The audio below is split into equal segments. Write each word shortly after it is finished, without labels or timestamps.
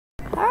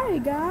Hi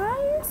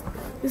guys,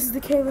 this is the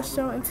Kayla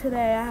Show, and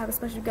today I have a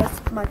special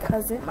guest, my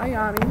cousin,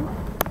 Miami.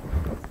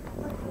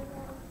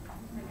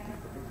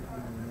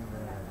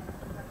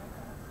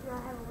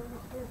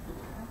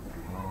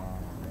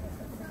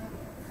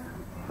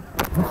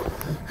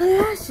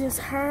 That's just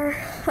her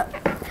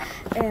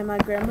and my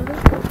grandmother,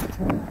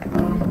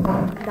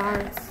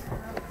 Doris.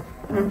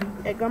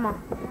 Hey grandma.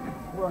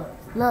 What?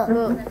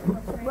 Look.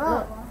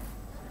 What?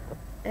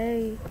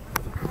 Hey.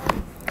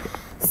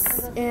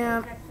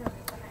 And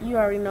you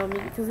already know me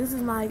because this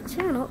is my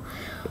channel.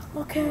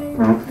 Okay,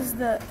 this is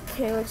the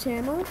Kayla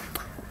channel,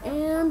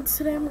 and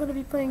today I'm going to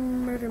be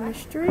playing Murder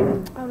Mystery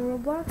on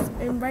Roblox.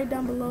 And right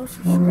down below,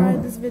 subscribe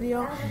to this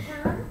video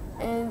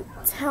and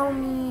tell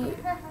me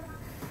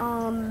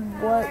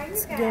what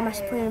game I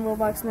should play in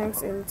Roblox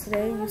next. And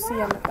today, you see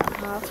I'm at the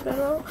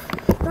hospital.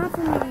 Not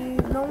for me.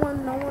 No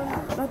one,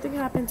 nothing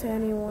happened to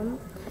anyone.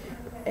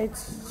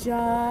 It's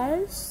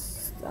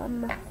just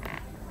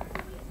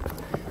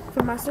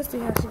for my sister,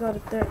 who has to go to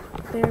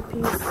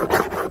therapy. So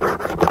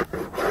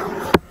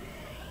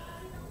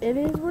it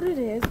is what it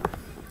is.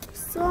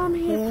 So I'm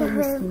here for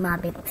her. See my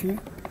big tooth.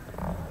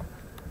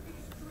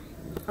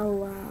 Oh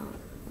wow.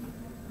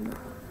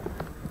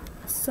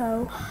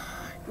 So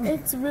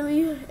it's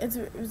really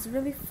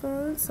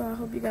fun. So I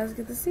hope you guys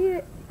get to see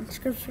it.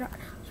 Subscribe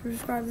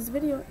to this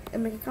video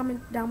and make a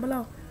comment down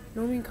below.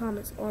 No mean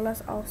comments, or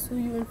else I'll sue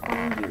you and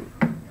find you.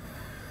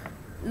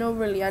 No,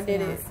 really, I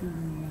did it. See you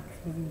in the next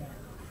video.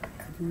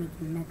 Could you make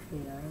the next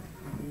video,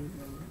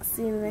 right?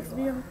 See you in the next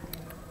video.